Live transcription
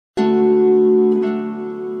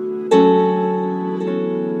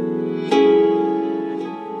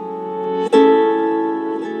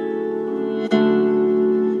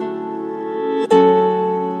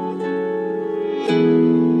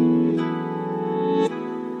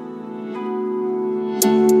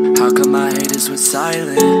How come my haters were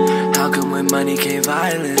silent? How come when money came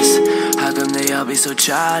violence? How come they all be so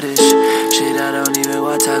childish? Shit I don't even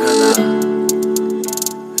want to talk about.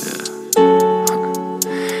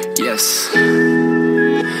 Yeah. Yes.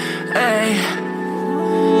 Hey.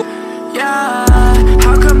 Yeah.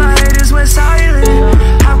 How come my haters went silent?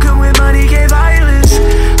 How come when money came violence?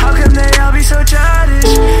 How come they all be so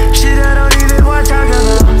childish? Shit I don't even want to talk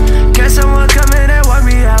about. Can someone come in and walk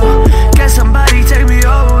me out? Can somebody take me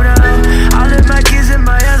home now? I left my kids in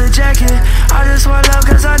my other jacket. I just want love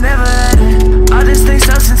cause I never had it. I just think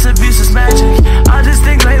substance abuse is magic. I just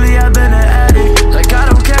think lately I've been an addict. Like I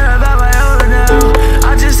don't care about my own now.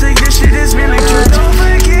 I just think this shit is really tragic. Don't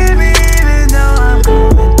forgive me even though I'm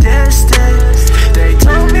going distant. They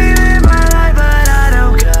told me live my life but I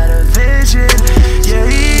don't got a vision. Yeah,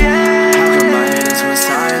 yeah. How come my haters were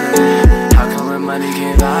silent? How come when money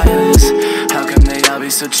came violence? How come they all be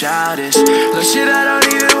so childish? Look, shit I don't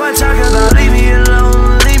even want to talk about. Leave me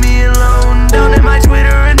alone, leave me alone. Don't hit my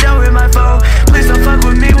Twitter and don't hit my phone. Please don't fuck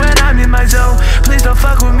with me when I'm in my zone. Please don't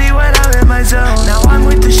fuck with me when I'm in my zone. Now I'm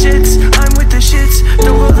with the shits, I'm